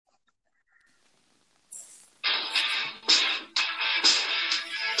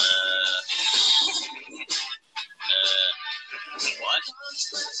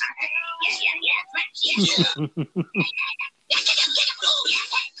Hit him.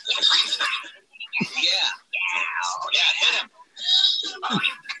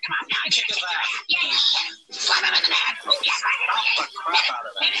 Kick his ass. Slap him in the neck. Stomp the crap out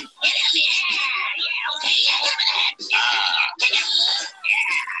of him.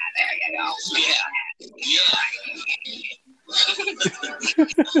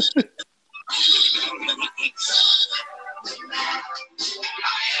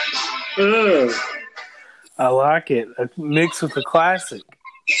 I like it. A mix with the classic.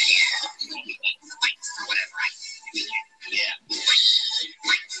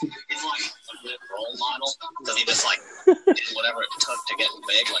 Role model because he just did whatever it took to get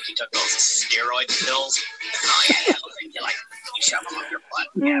big. Like he took those steroid pills. Oh yeah. You shove them up your butt.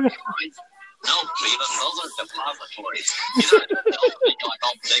 Yeah. No, Beavis, those are depositories. You know, make you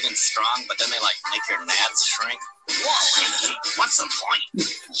all big and strong, but then they make your nads shrink. Whoa, what's the point?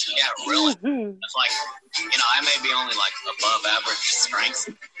 Yeah, really. It's I may be only above average strength,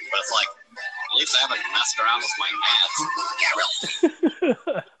 but it's at least I haven't messed around with my nads. Yeah,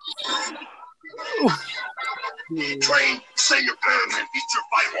 really. Train, say your prayers and eat your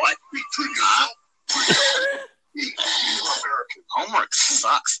fight. What? Homework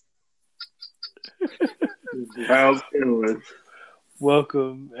sucks. How's it going?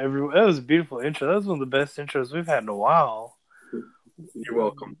 Welcome, everyone. That was a beautiful intro. That was one of the best intros we've had in a while. You're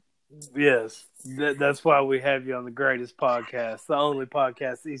welcome. Yes, that's why we have you on the greatest podcast, the only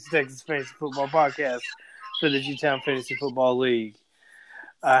podcast, the East Texas Fantasy Football Podcast for the G-Town Fantasy Football League.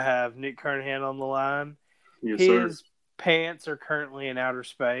 I have Nick Kernahan on the line. Yes, His sir. pants are currently in outer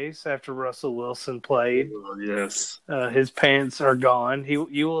space after Russell Wilson played. Yes. His pants are gone.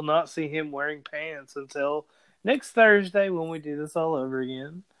 You will not see him wearing pants until next Thursday when we do this all over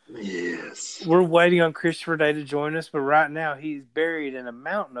again. Yes. We're waiting on Christopher Day to join us, but right now he's buried in a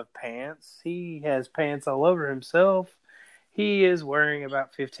mountain of pants. He has pants all over himself. He is wearing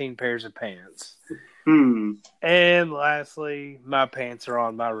about 15 pairs of pants. And lastly, my pants are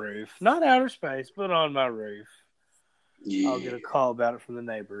on my roof. Not outer space, but on my roof. Yeah. I'll get a call about it from the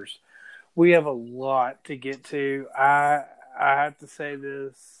neighbors. We have a lot to get to. I have to say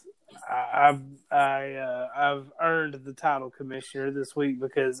this. I've earned the title commissioner this week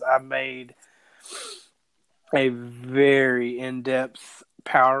because I made a very in-depth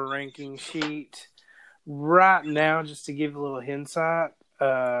power ranking sheet. Right now, just to give a little insight,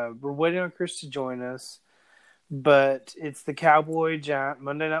 we're waiting on Chris to join us, but it's the Cowboy-Giant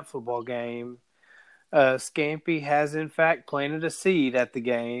Monday Night Football game. Scampy has, in fact, planted a seed at the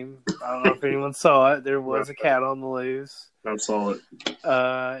game. I don't know if anyone saw it. There was a cat on the loose. I saw it.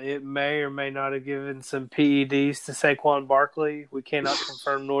 It may or may not have given some PEDs to Saquon Barkley. We cannot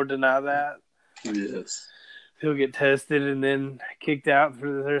confirm nor deny that. Yes. He'll get tested and then kicked out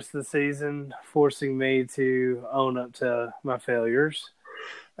for the rest of the season, forcing me to own up to my failures.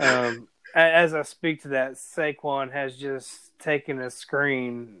 As I speak to that, Saquon has just taken a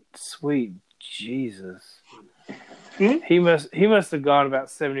screen. Sweet Jesus. He must have gone about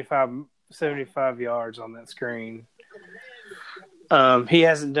 75 yards on that screen. He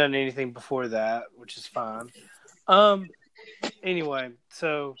hasn't done anything before that, which is fine. Anyway,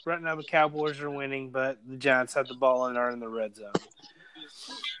 so right now the Cowboys are winning, but the Giants have the ball and are in the red zone.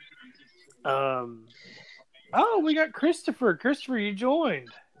 We got Christopher. Christopher, you joined.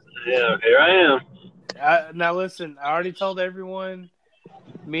 Yeah, here I am. Now listen, I already told everyone,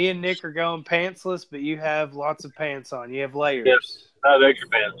 me and Nick are going pantsless, but you have lots of pants on. You have layers. Yes, I have extra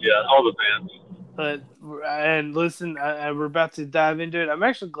pants. Yeah, all the pants. And listen, we're about to dive into it. I'm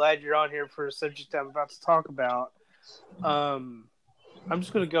actually glad you're on here for a subject I'm about to talk about. I'm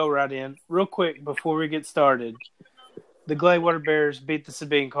just going to go right in real quick before we get started. The Gladewater Bears beat the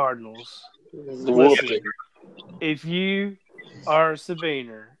Sabine Cardinals. Listen, if you are a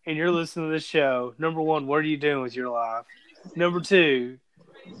Sabiner and you're listening to this show, number one, what are you doing with your life? Number two,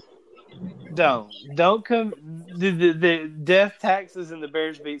 don't come. The death taxes and the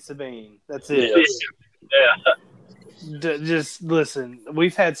Bears beat Sabine. That's it. Yeah. Just listen.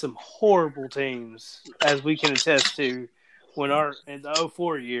 We've had some horrible teams, as we can attest to, in the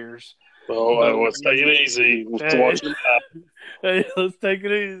 04 years. Let's take it easy. Let's take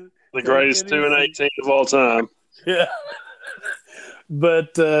it easy. The greatest 2-8 of all time. Yeah.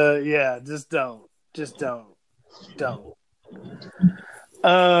 But just don't.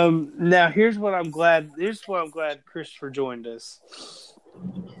 Now here's what I'm glad Christopher joined us.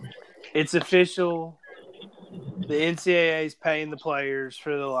 It's official. The NCAA is paying the players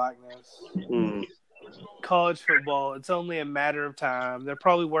for the likeness. College football, it's only a matter of time. They're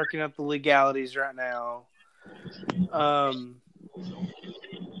probably working up the legalities right now.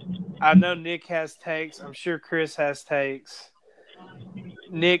 I know Nick has takes. I'm sure Chris has takes.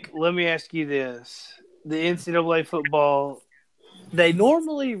 Nick, let me ask you this. The NCAA football, they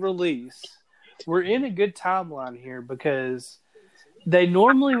normally release. We're in a good timeline here because they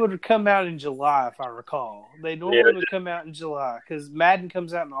normally would come out in July, if I recall. They normally would come out in July because Madden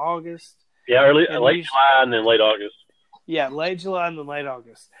comes out in August. Yeah, late July and then late August. Yeah, late July and then late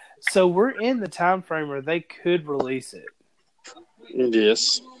August. So we're in the time frame where they could release it.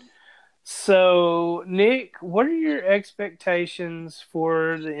 Yes. So, Nick, what are your expectations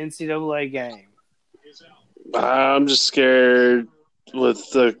for the NCAA game? I'm just scared with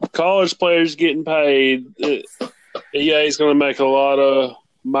the college players getting paid. EA is going to make a lot of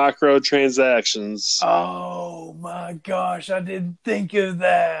microtransactions. Oh, my gosh. I didn't think of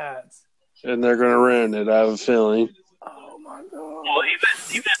that. And they're going to ruin it, I have a feeling. Oh, my God. Well, even if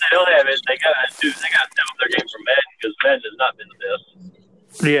they don't have it, they got to step up their game from Madden because Madden has not been the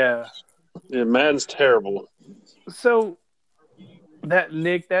best. Yeah. Yeah, Madden's terrible. So,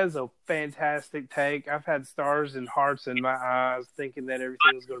 Nick, that is a fantastic take. I've had stars and hearts in my eyes thinking that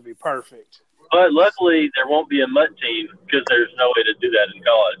everything was going to be perfect. But luckily, there won't be a MUT team because there's no way to do that in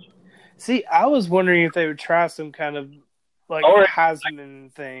college. See, I was wondering if they would try some kind of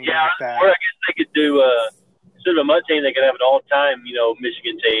Heisman thing like that. Or I guess they could do instead of a MUT team, they could have an all-time,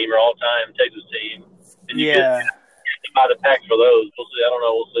 Michigan team or all-time Texas team. And you could buy the packs for those. We'll see. I don't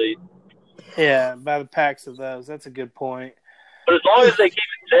know. We'll see. Yeah, buy the packs of those. That's a good point. But as long as they keep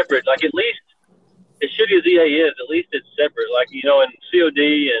it separate, like at least as shitty as EA is, at least it's separate. Like in COD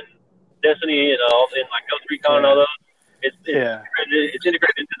and Destiny and all, and like Ghost Recon and all those, it's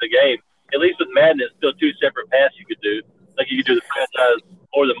integrated into the game. At least with Madden, it's still two separate paths you could do. Like you could do the franchise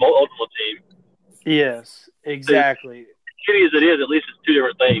or the ultimate team. Yes, exactly. So, shitty as it is, at least it's two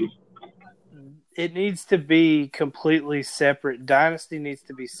different things. It needs to be completely separate. Dynasty needs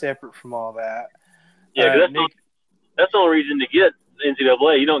to be separate from all that. Yeah, that's the only reason to get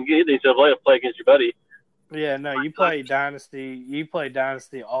NCAA. You don't get the NCAA to play against your buddy. Yeah, no, you play Dynasty. You play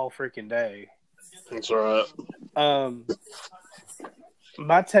Dynasty all freaking day. That's right.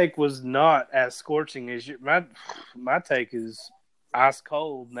 My take was not as scorching as my take is ice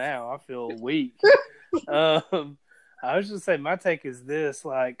cold now. I feel weak. I was just saying my take is this: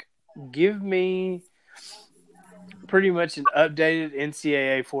 like, give me pretty much an updated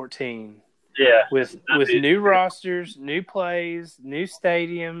NCAA 14. Yeah, with new rosters, new plays, new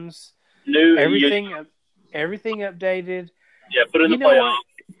stadiums, everything updated. Yeah, put in the playoffs.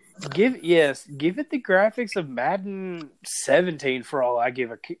 Give it the graphics of Madden 17 for all I give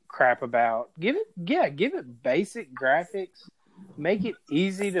a crap about. Give it basic graphics, make it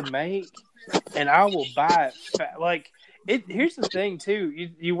easy to make, and I will buy it. Here's the thing too: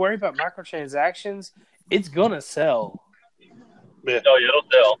 you worry about microtransactions, it's gonna sell. Yeah. Oh, yeah, it'll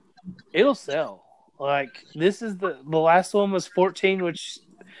sell. It'll sell. Like, this is the last one was 14, which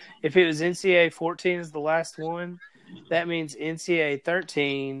if it was NCAA 14 is the last one, that means NCAA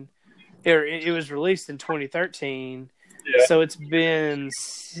 13, or it was released in 2013. Yeah. So it's been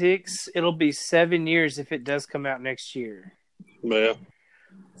it'll be 7 years if it does come out next year. Yeah.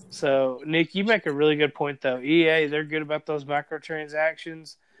 So, Nick, you make a really good point, though. EA, they're good about those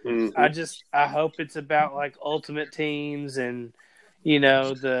microtransactions. Mm-hmm. I hope it's about, like, ultimate teams and,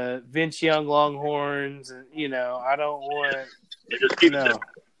 the Vince Young Longhorns, and I don't want. Just keep it.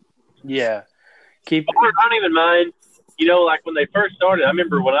 Yeah, keep. I don't even mind. Like when they first started, I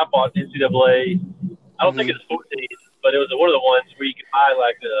remember when I bought NCAA. I don't think it was 14, but it was one of the ones where you could buy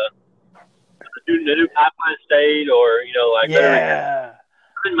like the new Pipeline State or Yeah. I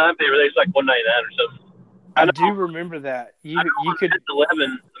didn't mind paying. It's like $199 or something. I do remember that. You could.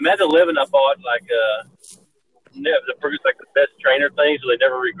 Madden 11, I bought like the best trainer thing, so they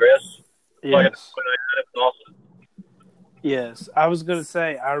never regress. Yes. That's awesome. Yes, I was going to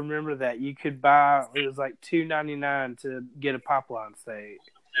say, I remember that. You could buy, it was like $2.99 to get a Pipeline State.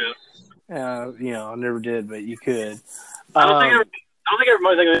 Yeah. I never did, but you could. I don't think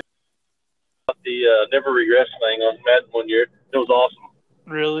everybody's thinking about the never regress thing on Madden one year. It was awesome.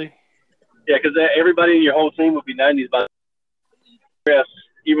 Really? Yeah, because everybody in your whole team would be 90s by regress.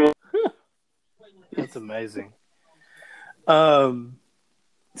 Even that's amazing.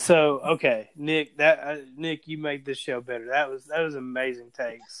 So okay, Nick, you made this show better. That was amazing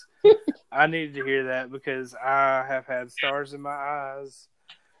takes. I needed to hear that because I have had stars in my eyes.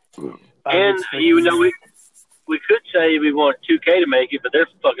 And we could say we want 2K to make it, but they're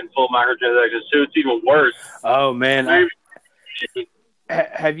fucking full of microtransactions too. It's even worse. Oh man,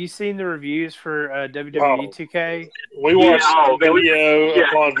 have you seen the reviews for WWE 2K? We watched video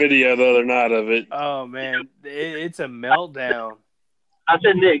upon video the other night of it. Oh man, it's a meltdown. I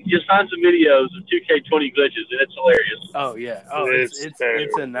said, Nick, just find some videos of 2K20 glitches, and it's hilarious. Oh yeah,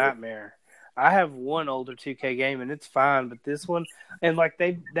 it's a nightmare. I have one older 2K game, and it's fine, but this one, and like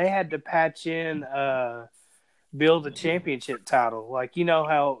they had to patch in build a championship title, like you know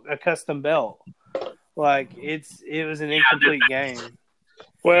how a custom belt, like it was an incomplete game.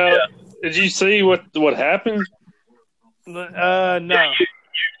 Well, did you see what happened? No. Yeah, you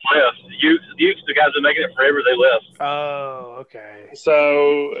left. You, the guys that are making it forever, they left. Oh, okay.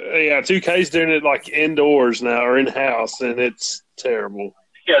 So, yeah, 2K's doing it like indoors now or in-house, and it's terrible.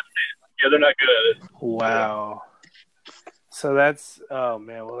 Yeah, they're not good at it. Wow. So that's, oh,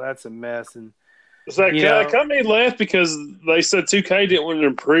 man, well, that's a mess. And it's like company left because they said 2K didn't want to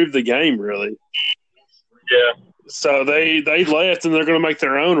improve the game, really. Yeah. So they left, and they're going to make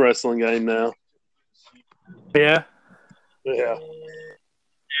their own wrestling game now. Yeah. Yeah.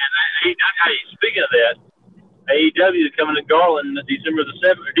 Hey, speaking of that, AEW is coming to Garland December the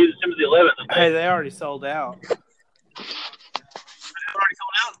 7th or December the 11th. Hey, they already sold out. Already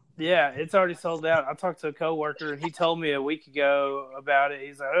sold out? Yeah, it's already sold out. I talked to a coworker, and he told me a week ago about it.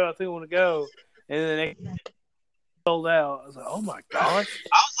 He's like, "Oh, I think I want to go," and then they sold out. I was like, "Oh my gosh!"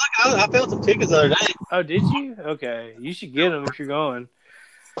 I found some tickets the other day. Oh, did you? Okay, you should get them if you're going.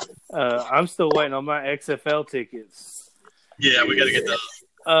 I'm still waiting on my XFL tickets. Yeah, we got to get those.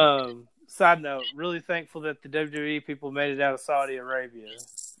 Side note, really thankful that the WWE people made it out of Saudi Arabia.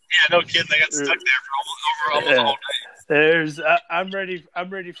 Yeah, no kidding. They got stuck there for almost the whole day. I'm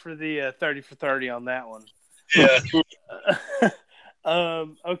ready for the 30 for 30 on that one. Yeah.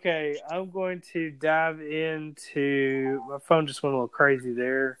 Okay, I'm going to dive into my phone. Just went a little crazy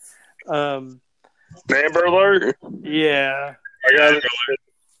there. Amber Alert. Yeah, I got it.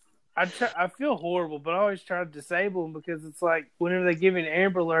 I feel horrible, but I always try to disable them because it's like whenever they give me an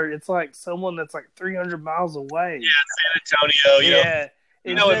Amber Alert, it's like someone that's like 300 miles away. Yeah, San Antonio. Yeah,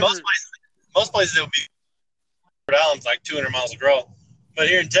 in most places it would be Rhode Island's like 200 miles across. But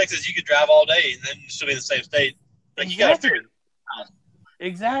here in Texas, you could drive all day and then still be in the same state. Like exactly. You got to figure it out.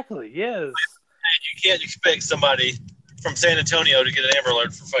 Exactly. Yes. And you can't expect somebody from San Antonio to get an Amber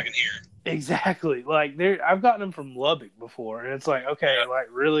Alert for fucking here. Exactly. Like I've gotten them from Lubbock before, and it's like, okay, like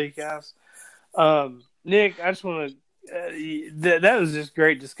really, guys. Nick, I just want to. That was just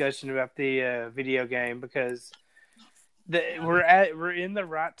great discussion about the video game because we're in the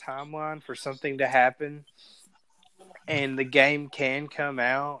right timeline for something to happen, and the game can come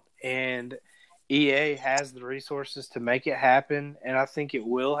out, and EA has the resources to make it happen, and I think it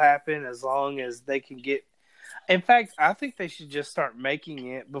will happen as long as they can get. In fact, I think they should just start making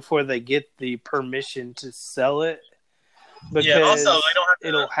it before they get the permission to sell it. Because also they don't have to.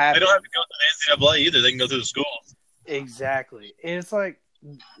 It'll happen. They don't have to go through the NCAA either. They can go through the school. Exactly, and it's like,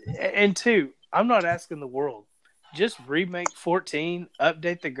 and two, I'm not asking the world. Just remake 14,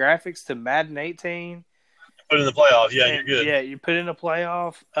 update the graphics to Madden 18. Put in the playoff. Yeah, you're good. Yeah, you put in a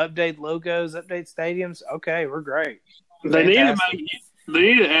playoff, update logos, update stadiums. Okay, we're great. They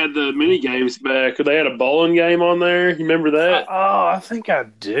need to add the mini games back. They had a bowling game on there. You remember that? Oh, I think I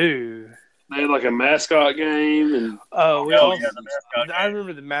do. They had like a mascot game, and I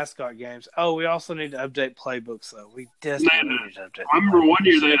remember the mascot games. Oh, we also need to update playbooks though. We desperately need to update. I remember one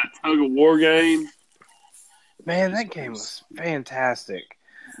year they had a tug of war game. Man, that game was fantastic.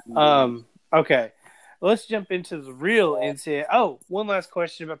 Okay, let's jump into the real NCAA. Oh, one last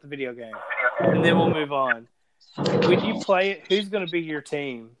question about the video game, and then we'll move on. When you play it, who's going to be your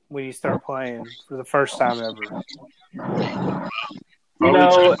team when you start playing for the first time ever? You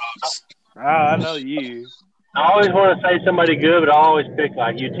know, I know you. I always want to say somebody good, but I always pick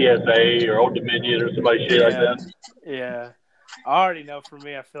like UTSA or Old Dominion or somebody shit like that. Yeah. I already know for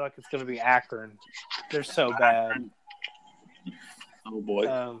me, I feel like it's going to be Akron. They're so bad. Oh, boy.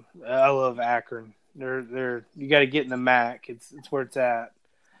 I love Akron. They're you got to get in the MAC. It's where it's at.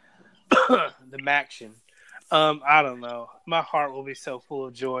 The MACtion. I don't know. My heart will be so full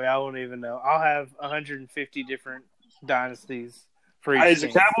of joy. I won't even know. I'll have 150 different dynasties for each team. Is the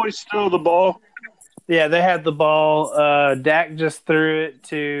Cowboys still the ball? Yeah, they had the ball. Dak just threw it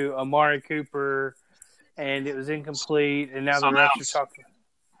to Amari Cooper, and it was incomplete. And now the refs are talking.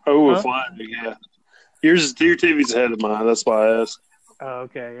 Oh, a flag, yeah. Your TV's ahead of mine. That's why I asked. Oh,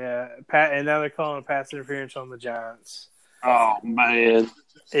 okay, yeah. And now they're calling a pass interference on the Giants. Oh man.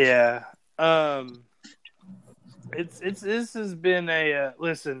 Yeah. This has been a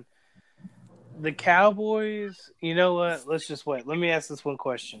listen. The Cowboys, you know what? Let's just wait. Let me ask this one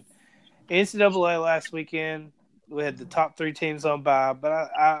question. NCAA last weekend, we had the top 3 teams on bye, but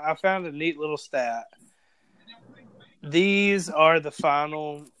I found a neat little stat. These are the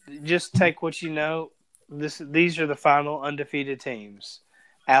final. Just take what you know. These are the final undefeated teams: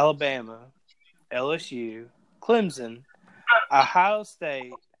 Alabama, LSU, Clemson, Ohio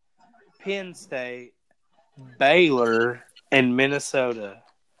State, Penn State, Baylor, and Minnesota.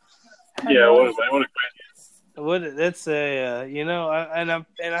 Yeah, what a crazy. That's a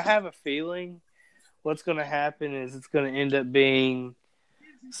I have a feeling what's going to happen is it's going to end up being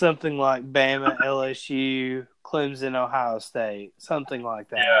something like Bama, LSU, Clemson, Ohio State, something like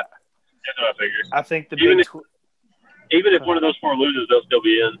that. Yeah, that's what I figured. I think even if one of those four loses, they'll still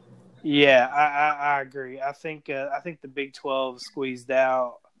be in. Yeah, I agree. I think the Big 12 squeezed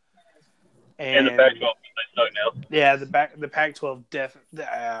out, and the Pac-12 they stuck now. Yeah, the Pac-12 definitely.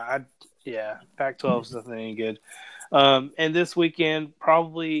 Pac-12 is nothing any good. And this weekend,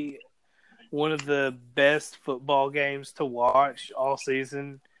 probably one of the best football games to watch all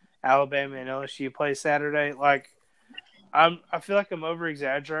season. Alabama and LSU play Saturday. I feel like I'm over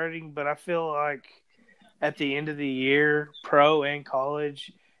exaggerating, but I feel like at the end of the year, pro and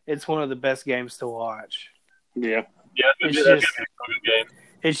college, it's one of the best games to watch. Yeah, that's a good game.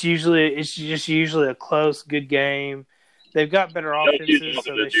 It's just usually a close, good game. They've got better offenses,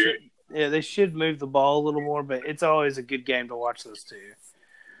 so they should move the ball a little more. But it's always a good game to watch those two.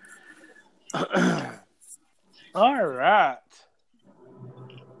 All right.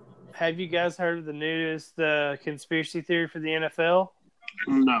 Have you guys heard of the newest conspiracy theory for the NFL?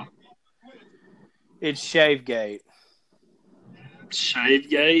 No. It's Shavegate.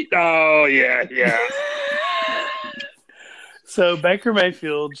 Shavegate? Oh, yeah. So Baker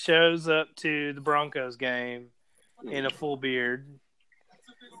Mayfield shows up to the Broncos game in a full beard.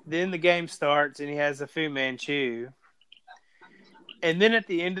 Then the game starts and he has a Fu Manchu. And then at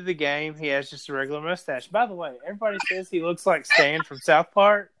the end of the game, he has just a regular mustache. By the way, everybody says he looks like Stan from South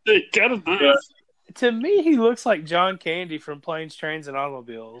Park. It kind of does. To me, he looks like John Candy from Planes, Trains, and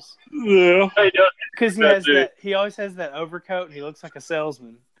Automobiles. Yeah. Because he always has that overcoat and he looks like a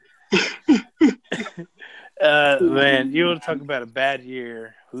salesman. Man, you want to talk about a bad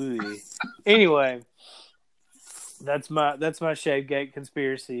year. Ooh. Anyway, that's my Shavegate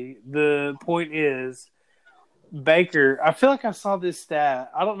conspiracy. The point is, Baker, I feel like I saw this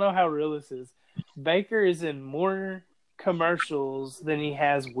stat. I don't know how real this is. Baker is in more commercials than he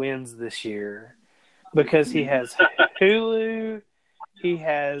has wins this year because he has Hulu, he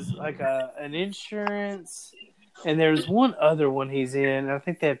has an insurance, and there's one other one he's in. I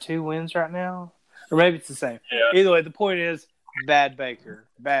think they have 2 wins right now. Or maybe it's the same. Yeah. Either way, the point is, bad Baker.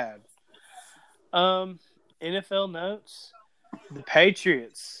 Bad. NFL notes. The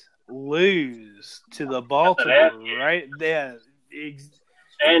Patriots lose to the Baltimore, right? Yeah.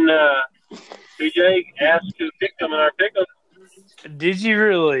 And BJ asked to pick them in our pick'em. Did you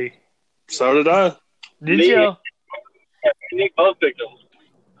really? So did I. Did you? Nick both picked them.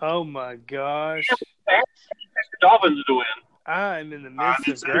 Oh my gosh. Dolphins to win. I'm in the midst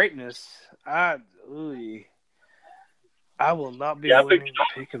of greatness. I will not be willing to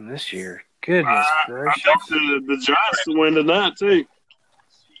pick them this year. Goodness gracious. I picked the Giants to win tonight, too.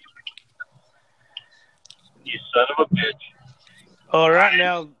 You son of a bitch. Oh, right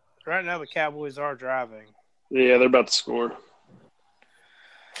now the Cowboys are driving. Yeah, they're about to score.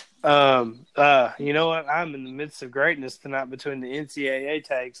 You know what? I'm in the midst of greatness tonight between the NCAA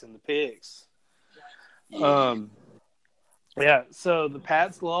takes and the picks. Yeah, so the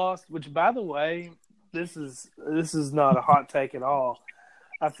Pats lost, which, by the way, this is not a hot take at all.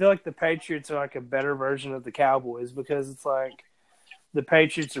 I feel like the Patriots are like a better version of the Cowboys because it's like the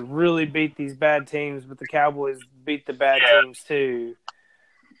Patriots really beat these bad teams, but the Cowboys beat the bad teams too.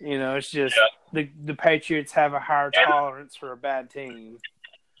 You know, it's just the Patriots have a higher tolerance for a bad team.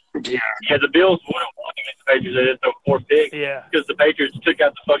 Yeah, the Bills would have won against the Patriots. They didn't throw 4 picks. Yeah, because the Patriots took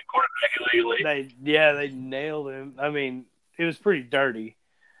out the fucking quarterback illegally. They nailed him. I mean, it was pretty dirty.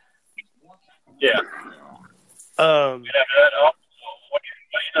 Yeah.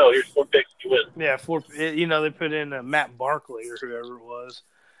 Here's 4 picks. You win. Yeah, 4. You know, they put in Matt Barkley or whoever it was.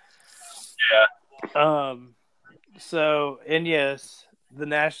 Yeah. So, and yes, the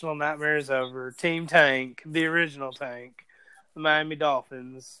national nightmare is over. Team Tank, the original Tank, the Miami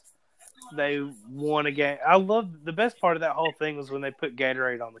Dolphins, they won a game. I love the best part of that whole thing was when they put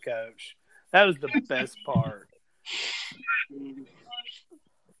Gatorade on the coach. That was the best part.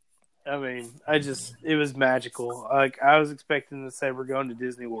 I mean, it was magical. Like, I was expecting to say we're going to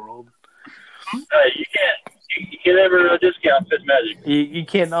Disney World. You can't ever discount Fitzmagic. You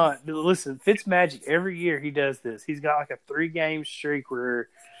cannot. Listen, Fitzmagic, every year he does this. He's got like a 3-game streak where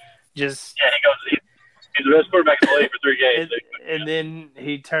just... Yeah, he's the best quarterback in the league for 3 games. And then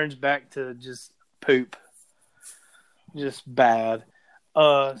he turns back to just poop. Just bad. He's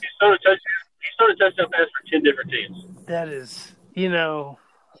thrown a touchdown He's thrown a touchdown pass for 10 different teams. That is,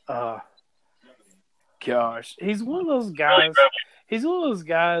 gosh, he's one of those guys. He's one of those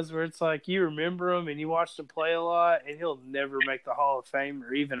guys where it's like you remember him and you watched him play a lot, and he'll never make the Hall of Fame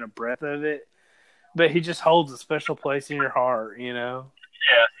or even a breath of it. But he just holds a special place in your heart, Yeah,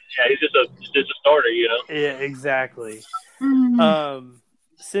 he's just a starter, Yeah, exactly.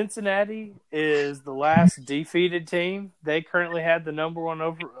 Cincinnati is the last defeated team. They currently had the number one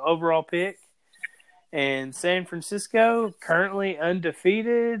overall pick. And San Francisco, currently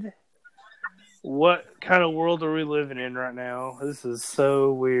undefeated. What kind of world are we living in right now? This is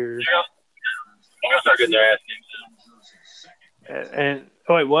so weird. Yeah. They'll start getting their ass kicked. And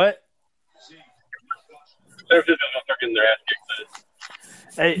wait, what? San Francisco's going to start getting their ass kicked.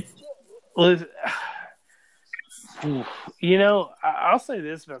 Hey, I'll say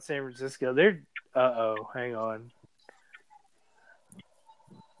this about San Francisco. They're hang on.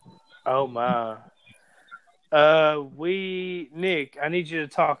 Oh my. Nick, I need you to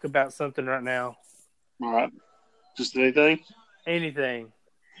talk about something right now. All right. Just anything? Anything.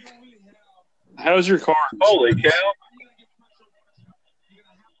 How's your car? Holy cow.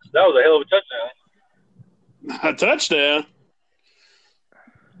 That was a hell of a touchdown. A touchdown?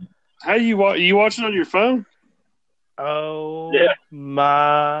 How you watching on your phone? Oh, yeah.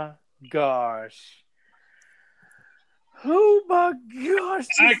 My gosh. Oh, my gosh.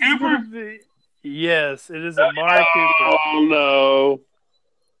 Is that Cooper? Yes, it is Amari Cooper. Oh, no.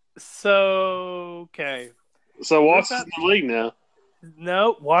 So, okay. So, Watts is in the league now?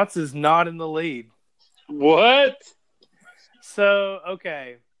 No, Watts is not in the lead. What? So,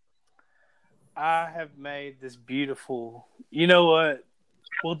 okay. I have made this beautiful... You know what?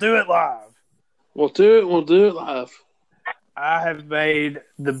 We'll do it live. We'll do it live. I have made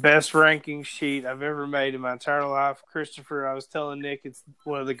the best ranking sheet I've ever made in my entire life. Christopher, I was telling Nick it's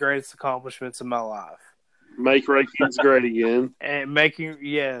one of the greatest accomplishments of my life. Make rankings great again. And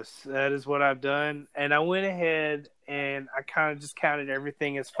yes, that is what I've done. And I went ahead and I kind of just counted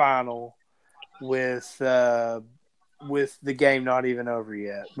everything as final with the game not even over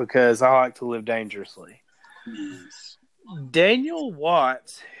yet because I like to live dangerously. Yes. Daniel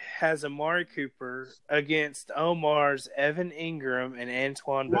Watts has Amari Cooper against Omar's Evan Ingram and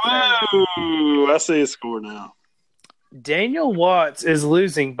Antoine Bethea. Whoa! I see his score now. Daniel Watts is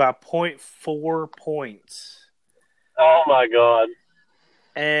losing by 0.4 points. Oh, my God.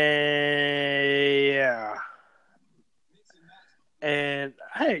 And, yeah. And,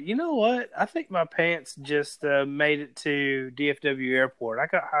 hey, you know what? I think my pants just made it to DFW Airport. I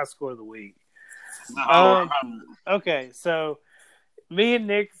got high score of the week. Okay, so me and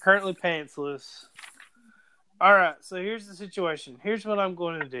Nick are currently pantsless. All right, so here's the situation. Here's what I'm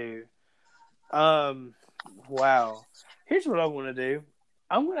going to do. Wow. Here's what I want to do.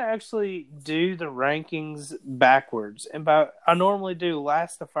 I'm going to actually do the rankings backwards. And I normally do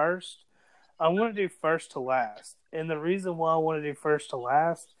last to first. I'm going to do first to last. And the reason why I want to do first to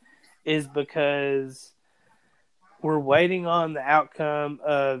last is because we're waiting on the outcome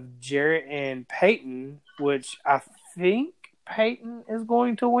of Jarrett and Peyton, which I think Peyton is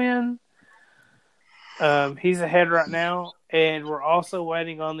going to win. He's ahead right now. And we're also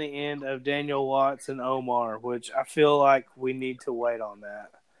waiting on the end of Daniel Watts and Omar, which I feel like we need to wait on that.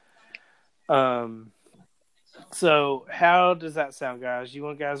 So how does that sound, guys?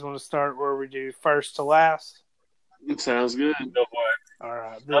 You guys want to start where we do first to last? It sounds good. Go for it. All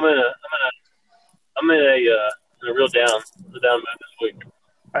right. I'm in a real down mood this week. All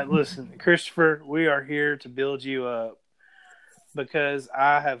right, listen, Christopher, we are here to build you up because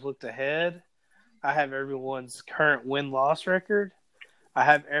I have looked ahead. I have everyone's current win-loss record. I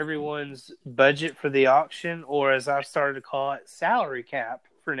have everyone's budget for the auction, or as I've started to call it, salary cap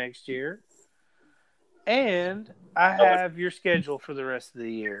for next year. And I have your schedule for the rest of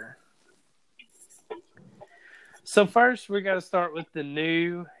the year. So first, we got to start with the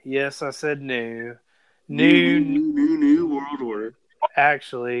new. Yes, I said new. New world order.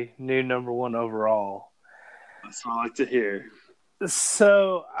 Actually, new number one overall. That's what I like to hear.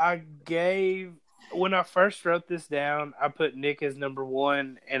 So when I first wrote this down, I put Nick as number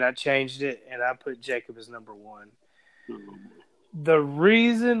one, and I changed it, and I put Jacob as number one. The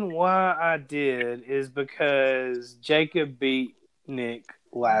reason why I did is because Jacob beat Nick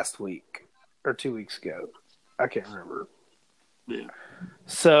last week or 2 weeks ago. I can't remember. Yeah.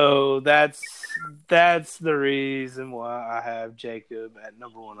 So that's the reason why I have Jacob at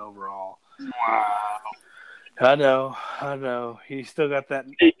number one overall. Wow. I know. You still got that.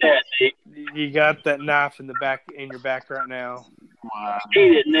 You got that knife in your back right now. Wow.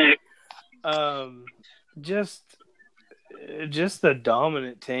 Eat it, Nick. just a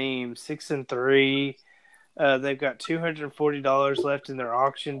dominant team, 6-3. They've got $240 left in their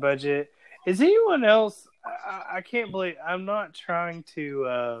auction budget. Is anyone else? I can't believe I'm not trying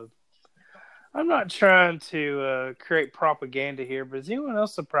to. I'm not trying to create propaganda here, but is anyone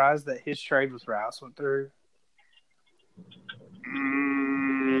else surprised that his trade with Rouse went through?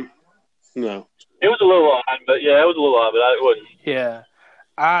 No. It was a little odd, but yeah, it was a little odd, but it wasn't. Yeah,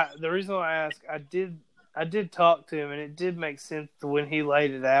 the reason why I ask, I did talk to him, and it did make sense when he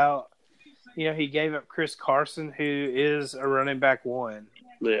laid it out. You know, he gave up Chris Carson, who is a running back one.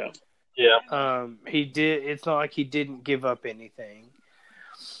 Yeah. Yeah. He did. It's not like he didn't give up anything.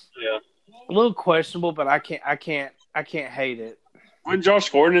 Yeah. A little questionable, but I can't hate it. Wasn't Josh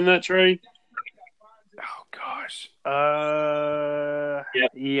Gordon in that trade? Oh gosh.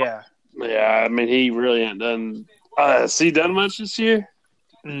 Yeah. Yeah, I mean, he really ain't done. Has he done much this year?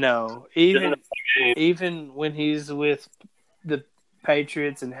 No. Even when he's with the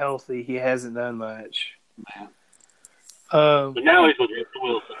Patriots and healthy, he hasn't done much. But now he's with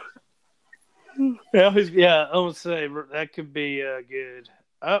Wilson. Yeah, I would say that could be good.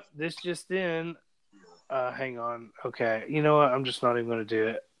 This just in. Hang on. Okay. You know what? I'm just not even going to do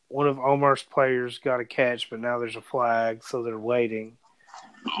it. One of Omar's players got a catch, but now there's a flag, so they're waiting.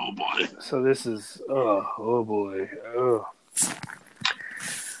 Oh, boy. So this is, oh boy. Oh.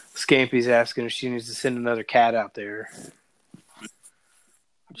 Scampy's asking if she needs to send another cat out there.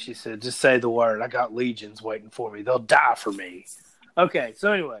 She said, just say the word. I got legions waiting for me. They'll die for me. Okay,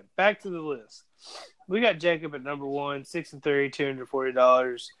 so anyway, back to the list. We got Jacob at number 1, 6-3,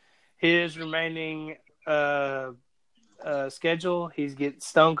 $240. His remaining schedule, he's getting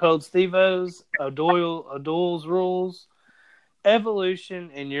Stone Cold Steve-O's, O'Doyle's Rules, Evolution,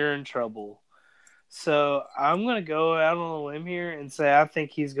 and You're in Trouble. So I'm going to go out on a limb here and say I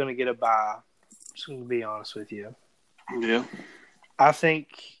think he's going to get a bye. I'm just going to be honest with you. Yeah. I think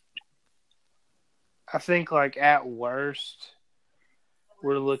like at worst,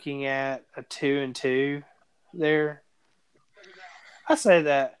 we're looking at a 2-2 there. I say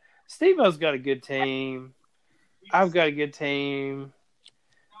that Steve-O's got a good team. I've got a good team.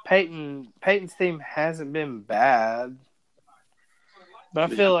 Peyton's team hasn't been bad,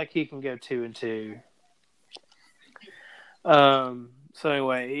 but I feel like he can go 2-2. So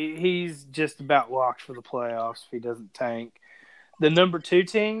anyway, he's just about locked for the playoffs if he doesn't tank. The number 2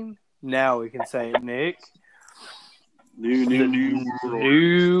 team, now we can say it, Nick.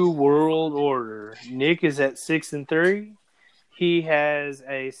 New World Order. Nick is at 6-3. He has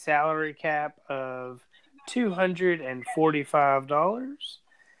a salary cap of $245.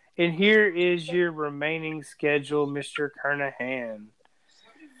 And here is your remaining schedule, Mr. Kernahan.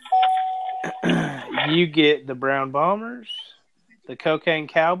 You get the Brown Bombers, the Cocaine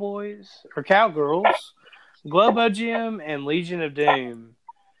Cowboys, or Cowgirls, Globo Gym, and Legion of Doom.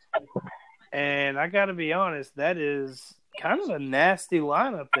 And I got to be honest, that is kind of a nasty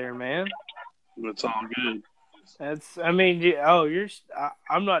lineup there, man. It's all good.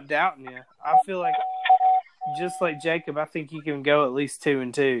 I'm not doubting you. I feel like, just like Jacob, I think you can go at least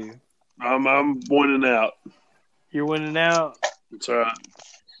 2-2. I'm winning out. You're winning out? That's all right.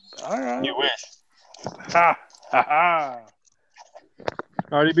 All right. You wish. Ha, ha, ha.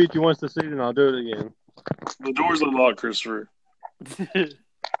 I already beat you once this season. I'll do it again. The door's unlocked, Christopher. Well,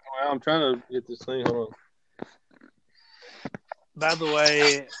 I'm trying to get this thing. Hold on. By the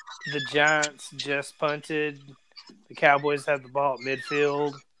way, the Giants just punted. The Cowboys have the ball at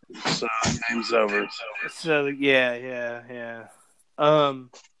midfield. So, game's over. So, yeah.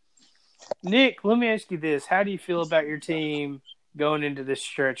 Nick, let me ask you this. How do you feel about your team going into this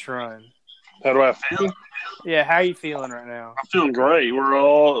stretch run? How do I feel? Yeah, how are you feeling right now? I'm feeling great. We're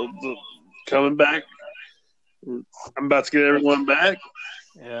all coming back. I'm about to get everyone back.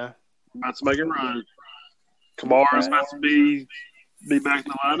 Yeah. I'm about to make a run. Kamara's about to be back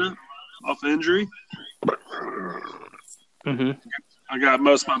in the lineup off injury. Mm-hmm. I got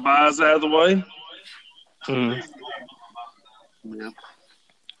most of my buys out of the way. Mm-hmm. Yeah.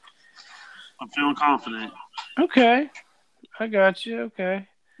 I'm feeling confident. Okay. I got you. Okay.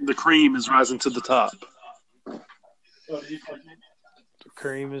 The cream is rising to the top. The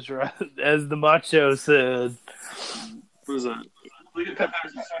cream is right, as the macho said. What is that? Look at Pat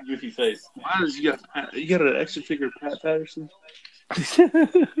Patterson's goofy face. Why does you got an extra figure of Pat Patterson?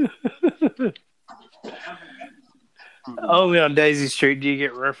 Only on Daisy Street do you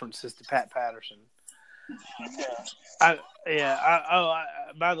get references to Pat Patterson. By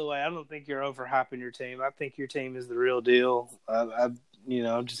the way, I don't think you're overhyping your team. I think your team is the real deal. I'm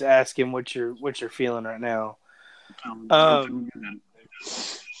just asking what you're feeling right now.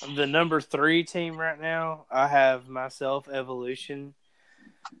 the number 3 team right now, I have myself, Evolution.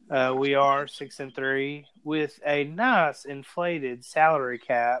 We are 6-3 with a nice inflated salary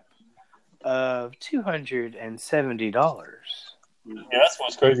cap of $270. Yeah, that's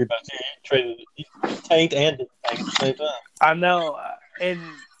what's crazy about you tanked and didn't tank at the same time. I know, and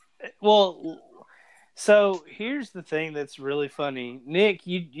so here's the thing that's really funny. Nick,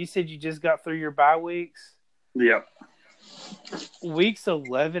 you said you just got through your bye weeks. Yep. Weeks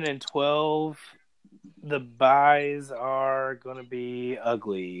 11 and 12, the buys are going to be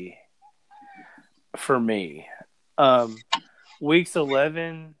ugly for me. Weeks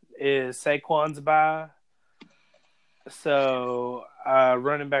 11 is Saquon's bye. So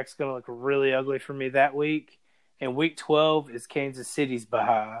running back's going to look really ugly for me that week. And week 12 is Kansas City's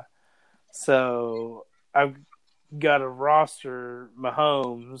bye. So I've got to roster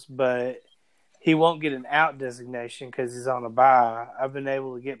Mahomes, but he won't get an out designation because he's on a bye. I've been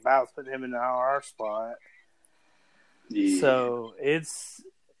able to get Bounce, put him in the IR spot. Yeah. So it's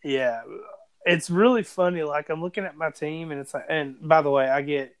really funny. Like I'm looking at my team, and it's like, and by the way, I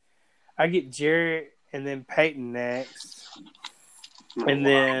get Jarrett and then Peyton next, and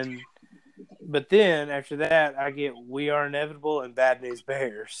then after that, I get We Are Inevitable and Bad News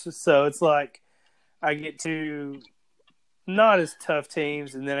Bears. So it's like I get two not as tough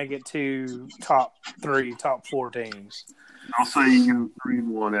teams, and then I get 2 top 4 teams. I'll say you go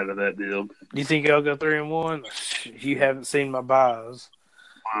 3-1 out of that deal. You think I'll go 3-1? You haven't seen my buys.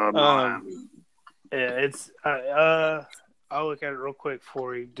 It's I'll look at it real quick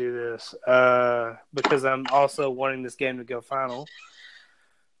before we do this, because I'm also wanting this game to go final.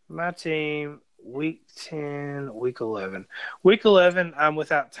 My team, week 10, week 11. Week 11, I'm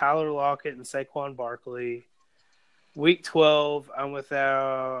without Tyler Lockett and Saquon Barkley. Week 12, I'm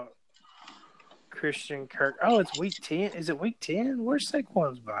without Christian Kirk. Oh, it's week 10. Is it week 10? Where's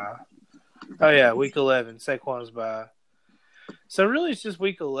Saquon's bye? Oh, yeah, week 11, Saquon's bye. So, really, it's just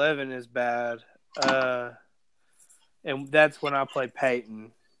week 11 is bad. And that's when I play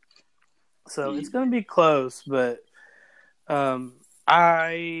Peyton. So, it's going to be close, but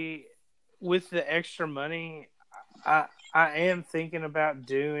with the extra money, I am thinking about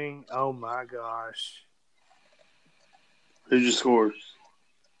doing, oh, my gosh. Who just scores?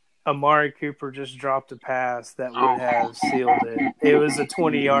 Amari Cooper just dropped a pass that would have sealed it. It was a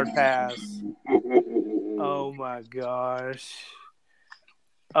 20-yard pass. Oh, my gosh.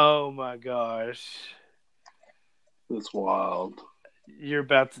 Oh, my gosh. That's wild.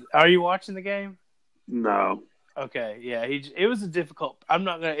 Are you watching the game? No. Okay, yeah. It was a difficult.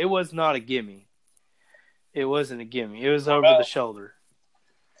 It was not a gimme. It wasn't a gimme. It was over the shoulder.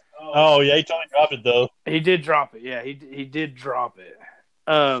 Oh, yeah, he totally dropped it, though. He did drop it, yeah. He did drop it.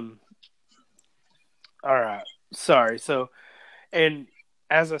 All right. Sorry. So, and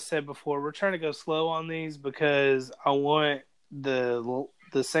as I said before, we're trying to go slow on these because I want the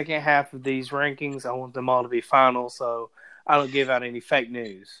second half of these rankings, I want them all to be final so I don't give out any fake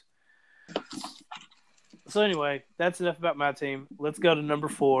news. So anyway, that's enough about my team. Let's go to number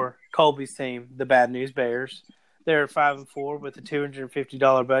 4, Colby's team, the Bad News Bears. They're 5-4 with a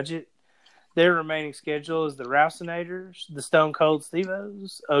 $250 budget. Their remaining schedule is the Rousinators, the Stone Cold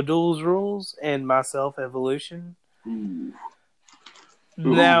Steve-O's, O'Doul's Rules, and myself, Evolution. Ooh.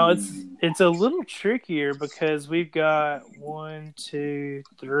 Now, it's a little trickier because we've got 1, 2,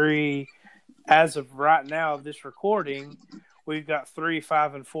 3. As of right now of this recording, we've got 3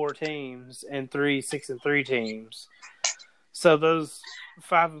 5-4 teams and 3 6-3 teams. So those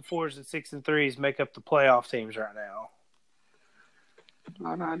 5-4s and 6-3s make up the playoff teams right now.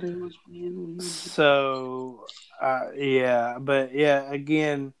 So,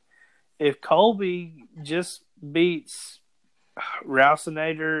 again, if Colby just beats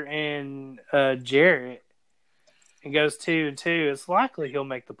Rousinator and Jarrett and goes 2-2, it's likely he'll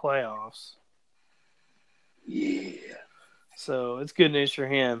make the playoffs. Yeah. So it's good news for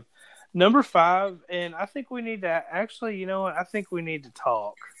him. Number 5, and I think we need to actually, you know what? I think we need to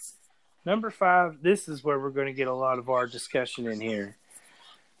talk. Number 5, this is where we're going to get a lot of our discussion in here.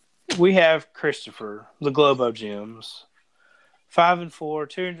 We have Christopher, the Globo Gems, 5-4,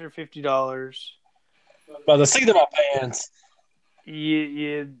 $250. By the seat of my pants.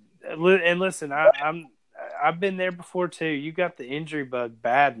 And listen, I've been there before too. You got the injury bug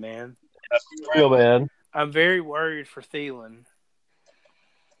bad, man. That's real bad. I'm very worried for Thielen.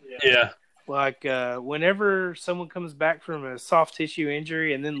 Yeah. Like whenever someone comes back from a soft tissue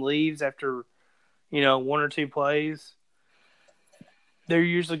injury and then leaves after, 1 or 2 plays, they're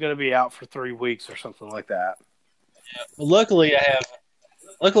usually going to be out for 3 weeks or something like that. Yeah. Well, luckily I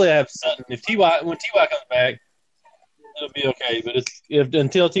have Sutton. When T.Y. comes back, it'll be okay. But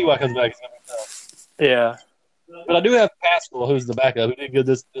until T.Y. comes back, it's gonna be tough. Yeah. But I do have Pascal, who's the backup, who did good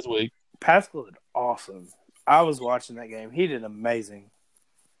this week. Pascal did awesome. I was watching that game. He did amazing.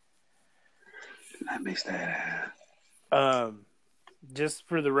 I missed that. Just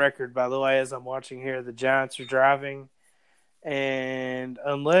for the record, by the way, as I'm watching here, the Giants are driving. And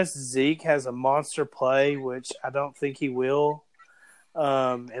unless Zeke has a monster play, which I don't think he will,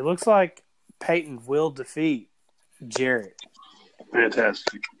 it looks like Peyton will defeat Jarrett.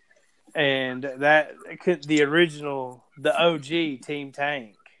 Fantastic. And that the original, the OG Team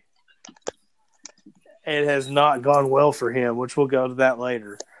Tank, it has not gone well for him, which we'll go to that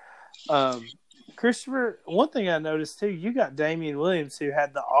later. Christopher, one thing I noticed too, you got Damian Williams who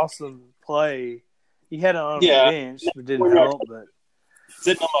had the awesome play. He had it on the bench, but didn't help.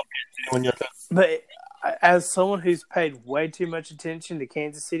 But as someone who's paid way too much attention to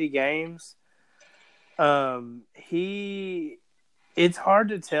Kansas City games, it's hard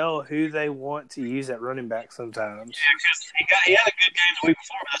to tell who they want to use at running back sometimes. Yeah, because he had a good game the week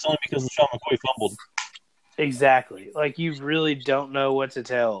before, but that's only because Sean McCoy fumbled. Exactly. Like, you really don't know what to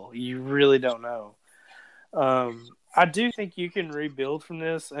tell. You really don't know. I do think you can rebuild from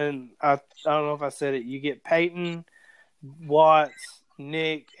this, and I don't know if I said it. You get Peyton, Watts,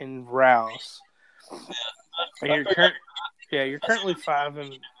 Nick, and Rouse. And you're currently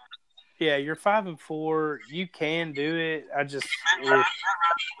 5-4. You can do it. T.Y. will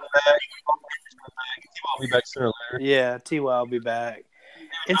be back sooner or later. Yeah, T.Y. will be back.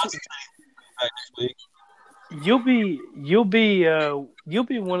 You'll be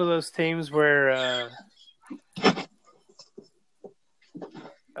one of those teams where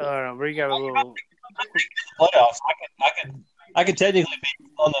I don't know, where you got a little playoffs. I could technically be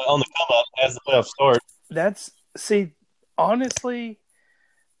on the come up as the playoffs start. Honestly,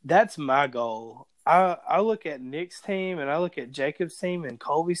 that's my goal. I look at Nick's team and I look at Jacob's team and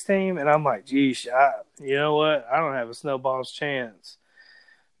Colby's team, and I'm like, geez, you know what? I don't have a snowball's chance.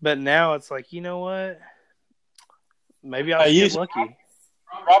 But now it's like, you know what? Maybe I'll get lucky.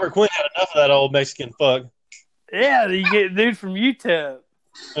 Robert Quinn had enough of that old Mexican fuck. Yeah, you get a dude from UTEP.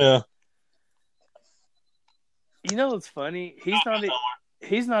 Yeah. You know what's funny? He's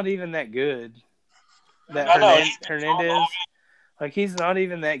not even that good. That Hernandez, like, he's not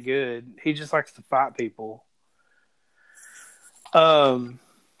even that good. He just likes to fight people.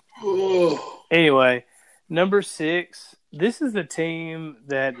 Anyway, number 6. This is a team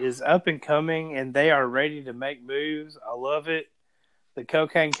that is up and coming, and they are ready to make moves. I love it. The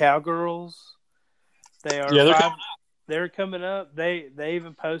Cocaine Cowgirls. They're coming up. They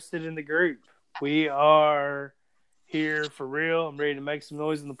even posted in the group, we are here for real. I'm ready to make some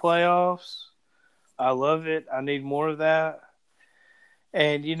noise in the playoffs. I love it. I need more of that.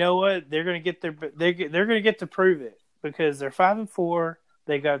 And you know what? They're going to get they're going to get to prove it, because they're 5-4.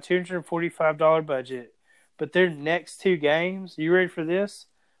 They got a $245 budget. But their next 2 games, you ready for this?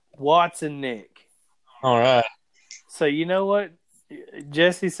 Watts and Nick. All right. So you know what?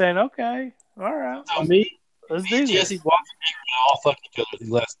 Jesse's saying, okay, all right. So let's do this. Jesse, Watts and Nick are all fucking each other these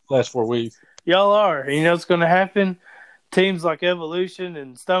last 4 weeks. Y'all are. You know what's going to happen? Teams like Evolution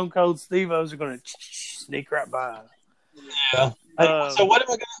and Stone Cold Steve-O's are going to sneak right by. Yeah. So what am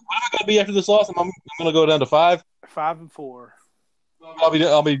I going to be after this loss? I'm going to go down to 5? 5-4. I'll be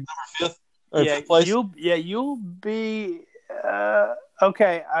number 5th. You'll be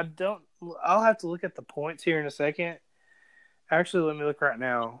okay. I'll have to look at the points here in a second. Actually, let me look right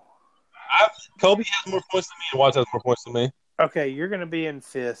now. Kobe has more points than me, and Watts has more points than me. Okay, you're going to be in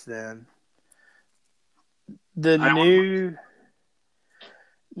 5th then.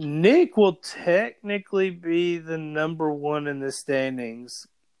 Nick will technically be the number 1 in the standings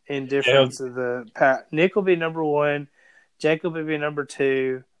in difference of the Nick will be number 1. Jacob will be number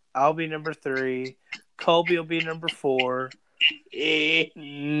 2. I'll be number 3. Colby will be number 4.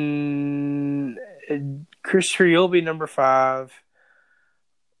 Chris Tree will be number 5.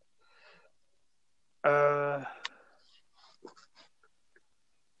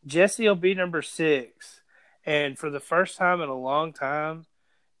 Jesse will be number 6. And for the first time in a long time,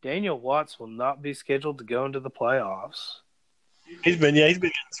 Daniel Watts will not be scheduled to go into the playoffs. He's been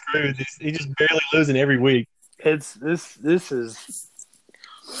getting screwed. He's just barely losing every week. This is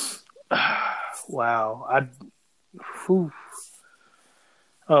wow.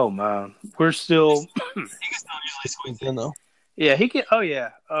 Oh man, we're still. He can still usually squeeze in though. Yeah, he can. Oh yeah.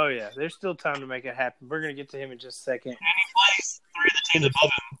 There's still time to make it happen. We're gonna get to him in just a second. And he plays 3 of the teams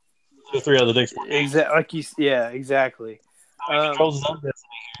above him. 3 out of the next 4 games. Exactly. So he controls his own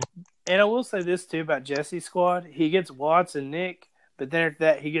destiny. And I will say this too about Jesse's squad: he gets Watts and Nick, but then after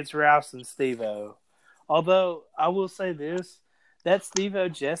that he gets Rouse and Steve-O. Although I will say this, that Steve-O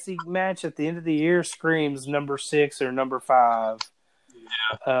Jesse match at the end of the year screams number 6 or number 5.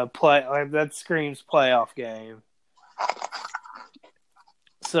 Yeah. That screams playoff game.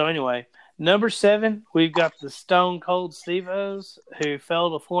 So anyway, number 7, we've got the Stone Cold Steve-O's who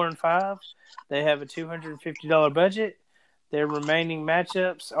fell to 4-5. They have a $250 budget. Their remaining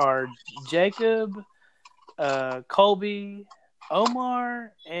matchups are Jacob, Colby,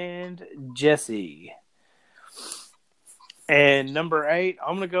 Omar, and Jesse. And number 8,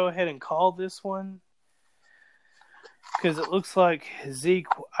 I'm going to go ahead and call this one because it looks like Zeke.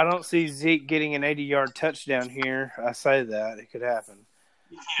 I don't see Zeke getting an 80-yard touchdown here. I say that. It could happen.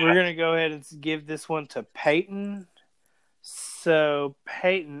 Yeah. We're going to go ahead and give this one to Peyton. So,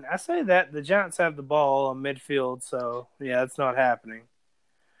 Peyton, I say that the Giants have the ball on midfield, so, yeah, it's not happening.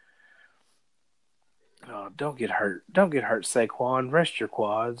 Oh, don't get hurt. Don't get hurt, Saquon. Rest your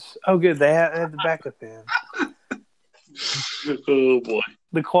quads. Oh, good. They have the backup in. Oh, boy.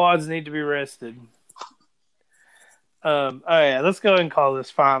 The quads need to be rested. Yeah, let's go ahead and call this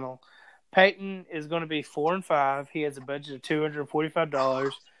final. Peyton is going to be 4-5. He has a budget of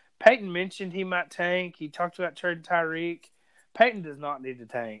 $245. Peyton mentioned he might tank. He talked about trading Tyreek. Peyton does not need to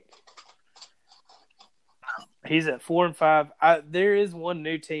tank. He's at 4-5. There is one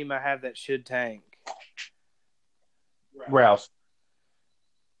new team I have that should tank. Ralph.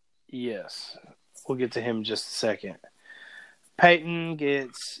 Yes. We'll get to him in just a second. Peyton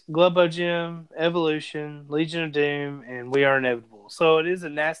gets Globo Gym, Evolution, Legion of Doom, and We Are Inevitable. So it is a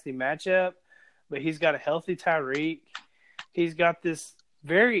nasty matchup, but he's got a healthy Tyreek. He's got this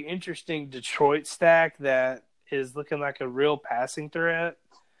very interesting Detroit stack that is looking like a real passing threat.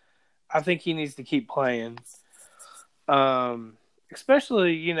 I think he needs to keep playing.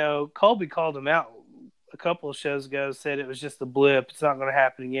 Especially, Colby called him out a couple of shows ago, said it was just a blip. It's not going to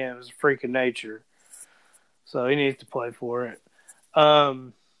happen again. It was a freak of nature. So he needs to play for it.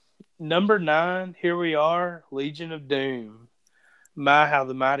 Number 9, here we are, Legion of Doom. My, how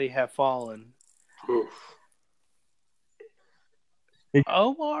the mighty have fallen.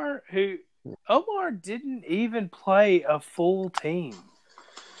 Omar didn't even play a full team.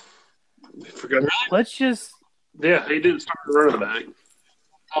 Let's just. Yeah, he didn't start running back.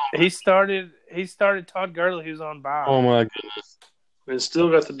 He started Todd Gurley, who's on bye. Oh my goodness! And still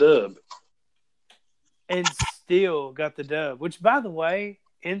got the dub. Which, by the way,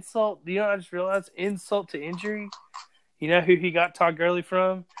 insult. Do you know what I just realized? Insult to injury. You know who he got Todd Gurley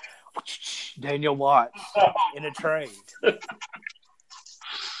from? Daniel Watts in a trade.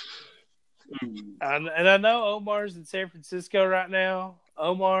 And I know Omar's in San Francisco right now.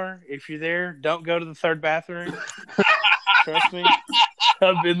 Omar, if you're there, don't go to the third bathroom. Trust me.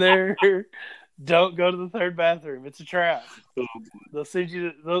 I've been there. Don't go to the third bathroom. It's a trap. They'll send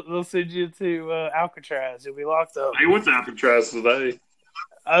you to Alcatraz. You'll be locked up. He went to Alcatraz today.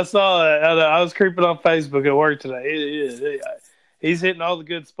 I saw it. I was creeping on Facebook at work today. He's hitting all the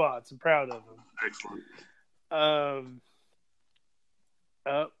good spots. I'm proud of him. Excellent.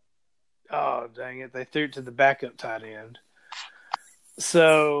 Oh, dang it. They threw it to the backup tight end.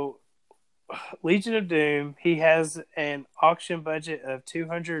 So, Legion of Doom, he has an auction budget of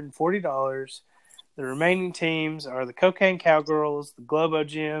 $240. The remaining teams are the Cocaine Cowgirls, the Globo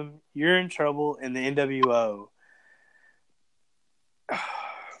Gym, You're in Trouble, and the NWO.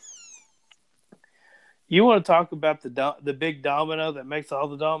 You want to talk about the big domino that makes all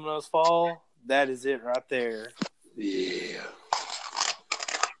the dominoes fall? That is it right there. Yeah.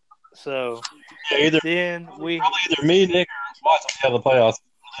 So, either me, Nick, or Watts will have the playoffs at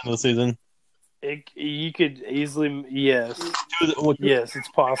the end of the season. You could easily, yes. Yes, it's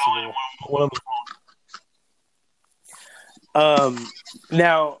possible. One of them.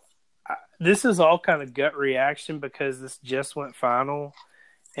 Now, this is all kind of gut reaction because this just went final,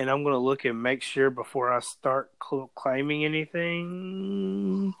 and I'm going to look and make sure before I start claiming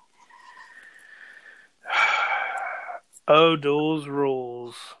anything. Duels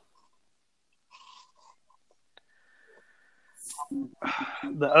rules.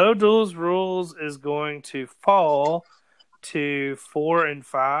 The Duels rules is going to fall to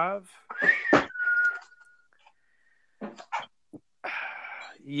 4-5.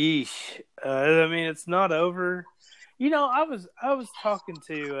 Yeesh. I mean, it's not over. I was talking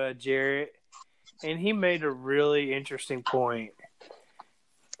to Jarrett, and he made a really interesting point.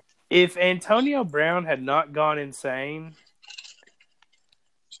 If Antonio Brown had not gone insane,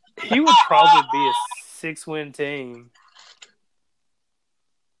 he would probably be a 6-win team.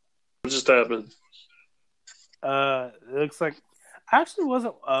 What just happened? It looks like actually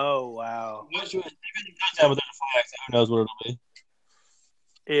wasn't. Oh wow! Who knows what it'll be?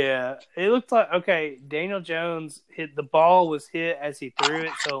 Yeah, it looked like Daniel Jones hit the ball was hit as he threw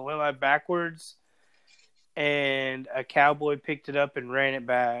it, so it went like backwards, and a Cowboy picked it up and ran it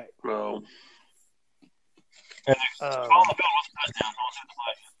back. Oh. And the call on the field wasn't touchdown.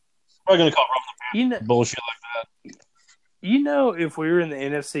 Probably going to call bullshit like that. If we were in the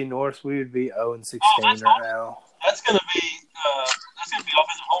NFC North, we would be 0-16 right now. That's going to be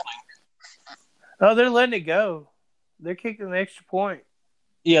offensive holding. Oh, they're letting it go. They're kicking the extra point.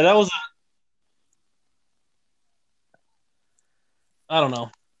 Yeah, that was I don't know.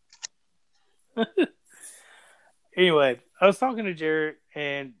 Anyway, I was talking to Jarrett,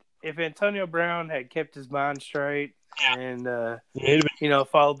 and if Antonio Brown had kept his mind straight and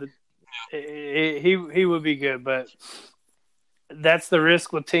followed he would be good. But that's the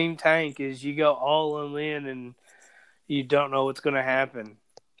risk with Team Tank is you go all in and you don't know what's going to happen.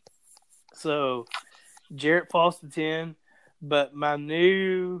 So Jarrett falls to 10. But my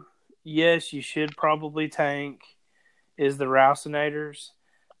new, yes, you should probably tank, is the Rousinators.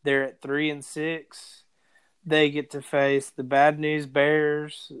 They're at 3-6. They get to face the Bad News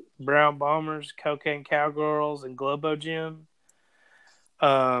Bears, Brown Bombers, Cocaine Cowgirls, and Globo Gym.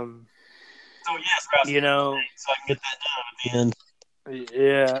 So yes, so I can get that done at the end.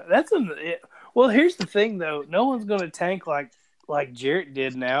 Yeah, well. Here's the thing, though. No one's going to tank like Jarrett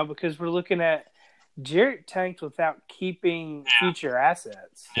did now because we're looking at. Jarrett tanked without keeping future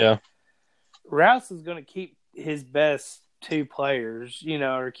assets. Yeah. Rouse is going to keep his best 2 players,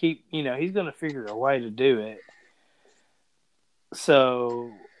 or keep, he's going to figure a way to do it.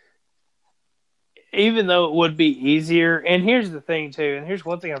 So, even though it would be easier, and here's the thing, too, and here's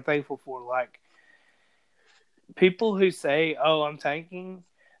one thing I'm thankful for, like, people who say, oh, I'm tanking,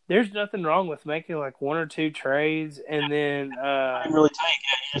 there's nothing wrong with making, like, 1 or 2 trades, and then... really tank,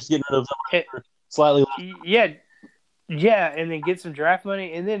 you're just getting rid of somebody slightly less. Yeah, and then get some draft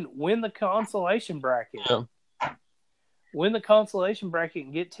money, and then win the consolation bracket. Yeah. Win the consolation bracket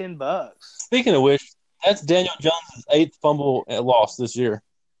and get $10. Speaking of which, that's Daniel Jones' 8th fumble loss this year.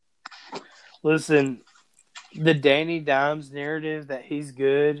 Listen, the Danny Dimes narrative that he's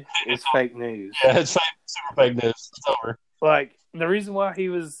good is fake news. Yeah, it's super fake news. It's over. Like, the reason why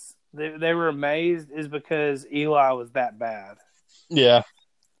they were amazed is because Eli was that bad. Yeah.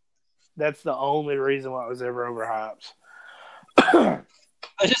 That's the only reason why it was ever overhyped.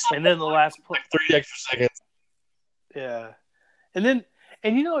 And then the last play, 3 extra seconds. Yeah, and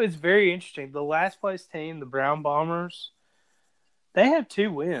it's very interesting. The last place team, the Brown Bombers, they have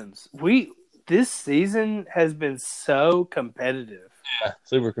 2 wins. This season has been so competitive. Yeah,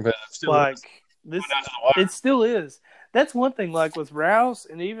 super competitive. It still is. That's one thing. Like with Rouse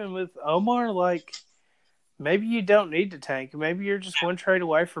and even with Omar, like. Maybe you don't need to tank. Maybe you're just 1 trade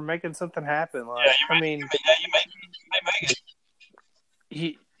away from making something happen. Like, you make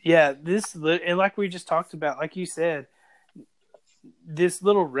it. And like we just talked about, like you said, this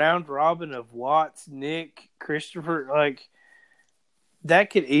little round robin of Watts, Nick, Christopher, like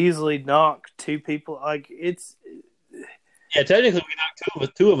that could easily knock 2 people. Like it's. Yeah, technically we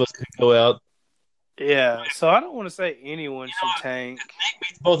knocked 2 of us could go out. Yeah, so I don't want to say anyone should tank. If Nick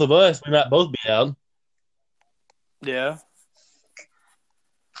beats both of us, we might both be out. Yeah,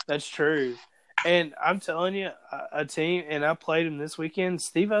 that's true. And I'm telling you, a team, and I played him this weekend,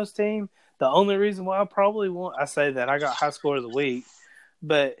 Steve-O's team, the only reason why I probably won, I say that, I got high score of the week,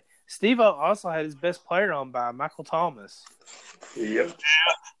 but Steve-O also had his best player on by Michael Thomas. Yep.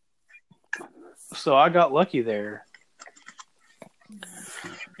 So I got lucky there.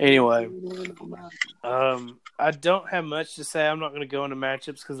 Anyway, I don't have much to say. I'm not going to go into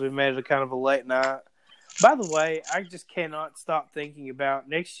matchups because we made it a kind of a late night. By the way, I just cannot stop thinking about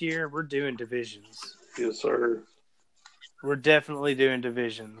next year. We're doing divisions. Yes, sir. We're definitely doing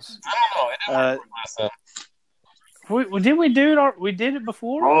divisions. I don't know. It didn't work last time. Did we do it? We did it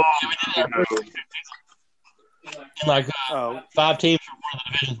before. Oh, and like 5 teams from one of the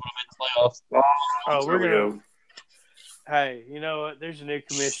divisions would have made the playoffs. Oh, we're gonna. Hey, you know what? There's a new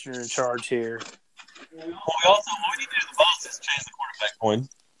commissioner in charge here. Well, what we need to do the most is change the quarterback coin.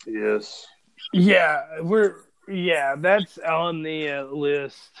 Yes. Yeah, that's on the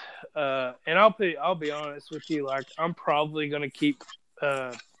list. And I'll be honest with you. Like, I'm probably going to keep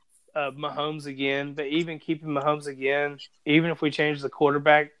Mahomes again. But even keeping Mahomes again, even if we change the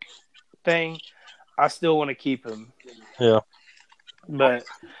quarterback thing, I still want to keep him. Yeah. But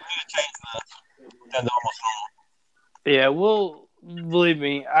yeah, well, believe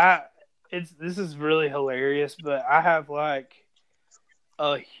me, this is really hilarious. But I have like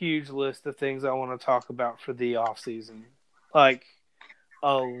a huge list of things I want to talk about for the off season. Like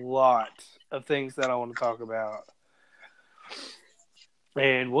a lot of things that I want to talk about.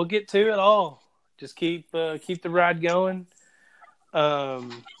 And we'll get to it all. Just keep the ride going.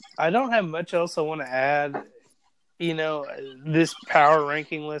 I don't have much else I want to add. This power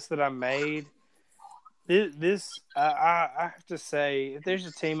ranking list that I made. I have to say, if there's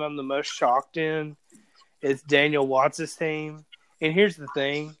a team I'm the most shocked in, it's Daniel Watts' team. And here's the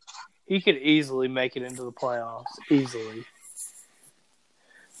thing. He could easily make it into the playoffs. Easily.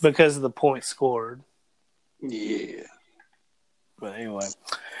 Because of the points scored. Yeah. But anyway.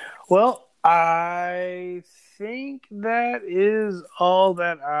 Well, I think that is all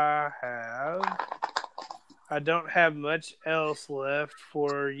that I have. I don't have much else left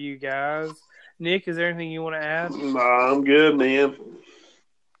for you guys. Nick, is there anything you want to add? No, I'm good, man.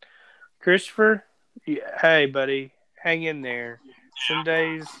 Christopher? Hey, buddy. Hang in there.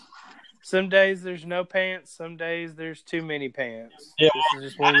 Some days there's no pants. Some days there's too many pants. Yeah, I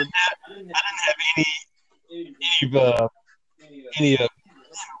didn't have any there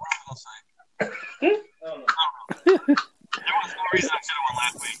was no reason I should have won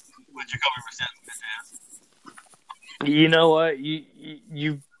last week. But Jacoby Brissett, bitch ass. You know what?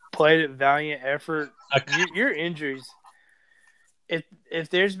 You played a valiant effort. Your injuries. If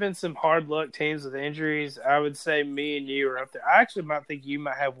there's been some hard luck teams with injuries, I would say me and you are up there. I actually might think you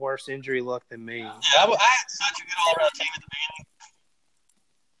might have worse injury luck than me. Yeah, I had such a good all-around team at the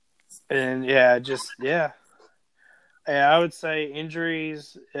beginning. And I would say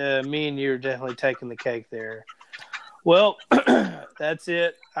injuries, me and you are definitely taking the cake there. Well, that's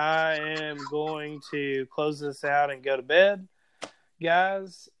it. I am going to close this out and go to bed.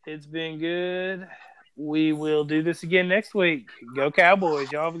 Guys, it's been good. We will do this again next week. Go Cowboys.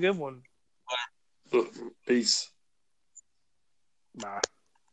 Y'all have a good one. Peace. Bye.